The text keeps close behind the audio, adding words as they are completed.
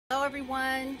Hello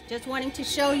everyone, just wanting to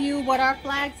show you what our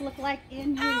flags look like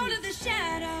in use. Out of the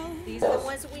shadow, these are the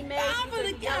ones that we made. These are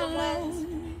the gallows,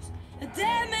 a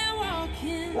dead man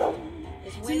walking.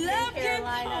 It's windy in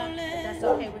Carolina, but that's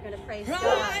okay, we're going to praise God.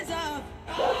 Rise up,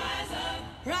 rise up,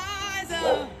 rise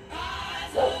up,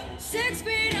 rise up. 6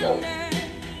 feet under,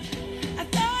 I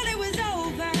thought it was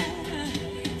over.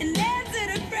 An answer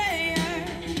to prayer,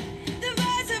 the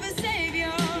voice of a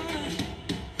savior.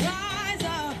 Rise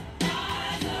up,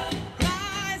 rise up,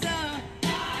 rise up,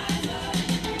 rise up.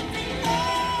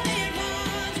 All at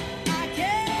once, I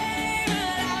came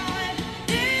alive.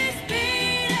 This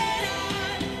beating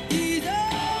heart, these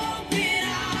open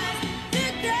eyes, the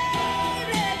grave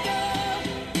let go,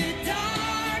 the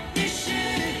darkness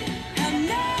should have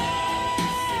known.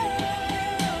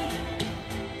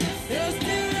 You're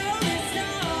still rolling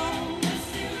stone.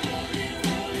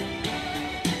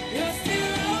 You're still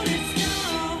rolling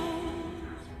stone.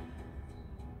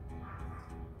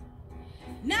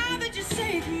 Now that you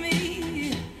saved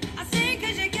me, I sing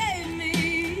 'cause you gave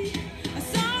me a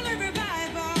song of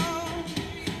revival.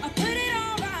 I put it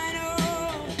all right,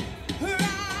 oh.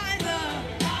 Rise up,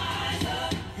 rise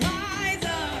up, rise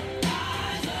up,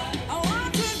 rise up. I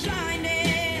once was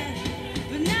blinded,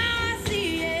 but now I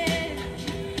see it.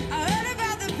 I heard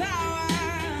about the power,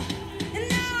 and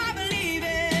now I believe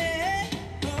it.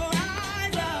 Oh,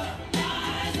 rise up,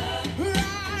 rise up,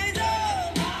 rise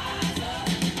up, rise up.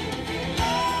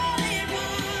 All at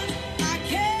once, I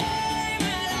came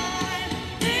alive.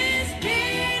 This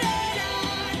beating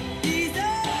heart, these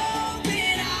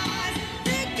open eyes,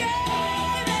 the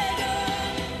grave let go,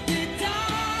 the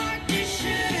darkness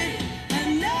should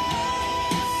have known.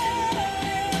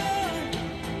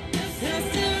 You're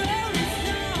still rolling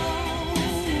stone.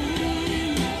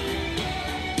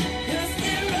 You're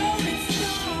still rolling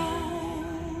stone.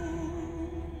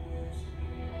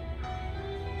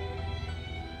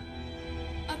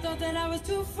 I thought that I was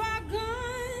too far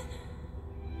gone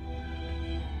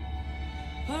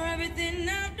for everything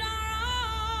I've done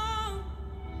wrong.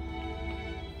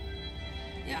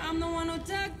 Yeah, I'm the one who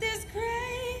dug this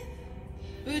grave,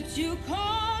 but you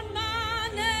called my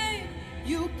name.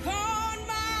 You called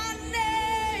my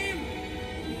name.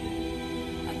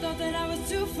 I thought that I was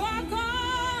too far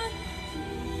gone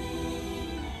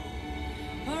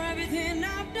for everything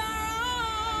I've done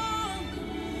wrong.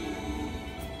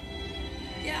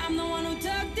 Yeah, I'm the one who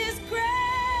dug this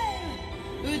grave,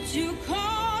 but you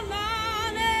called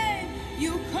my name.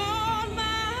 You called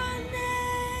my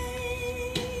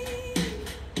name.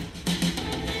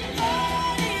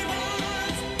 All at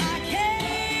once, I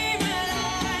came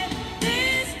alive.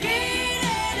 This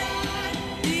beating heart,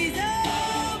 these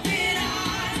open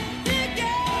eyes, the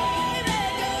grave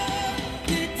let go,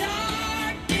 the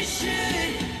darkness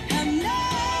should have known.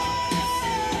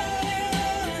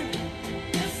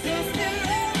 You're still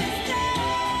rolling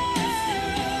stone.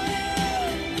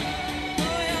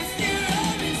 Oh, you're still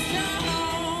rolling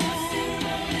stone.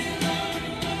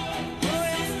 Oh,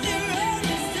 you're still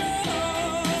rolling stone.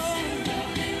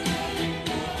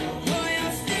 Oh,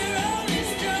 you're still rolling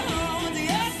stone.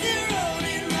 You're still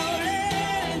rolling,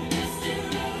 rolling. You're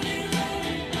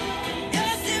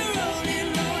still rolling,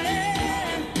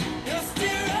 rolling. You're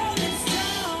still rolling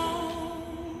stone.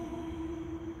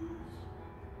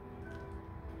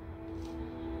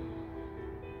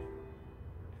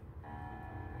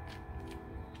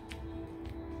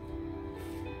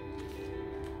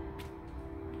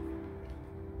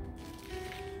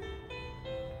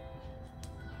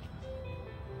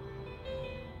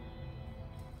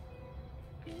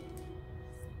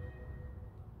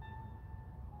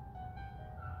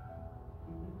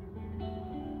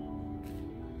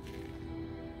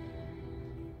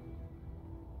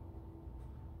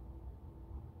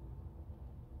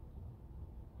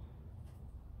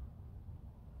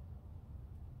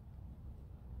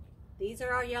 These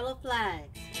are our yellow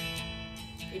flags.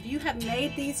 If you have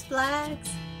made these flags,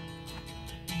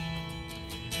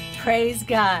 praise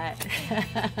God.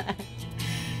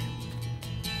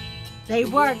 They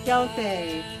work, don't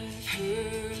they?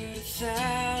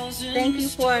 Thank you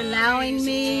for allowing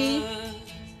me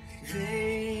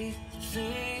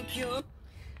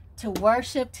to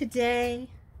worship today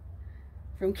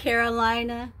from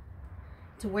Carolina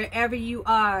to wherever you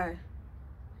are.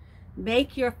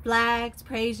 Make your flags,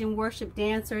 praise and worship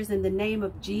dancers in the name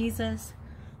of Jesus.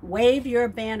 Wave your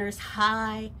banners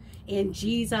high in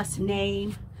Jesus'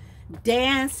 name.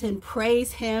 Dance and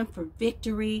praise Him for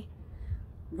victory.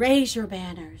 Raise your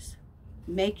banners.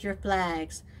 Make your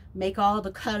flags. Make all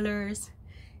the colors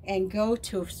and go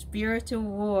to spiritual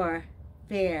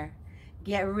warfare.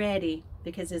 Get ready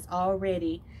because it's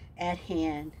already at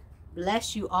hand.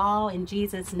 Bless you all in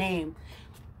Jesus' name.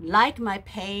 Like my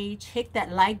page, hit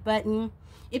that like button.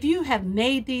 If you have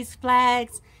made these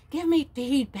flags, give me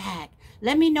feedback.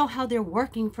 Let me know how they're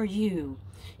working for you.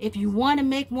 If you want to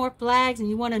make more flags and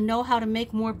you want to know how to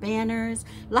make more banners,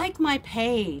 like my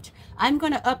page. I'm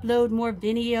going to upload more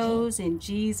videos in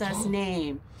Jesus'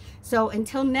 name. So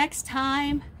until next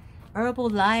time, Herbal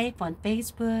Life on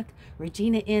Facebook,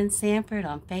 Regina N. Sanford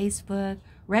on Facebook,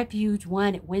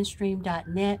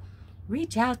 refuge1@windstream.net.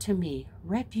 Reach out to me,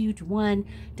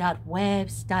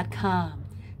 refuge1.webs.com.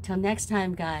 Till next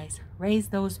time, guys, raise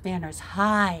those banners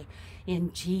high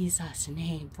in Jesus'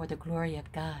 name for the glory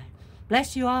of God.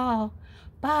 Bless you all.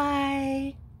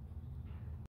 Bye.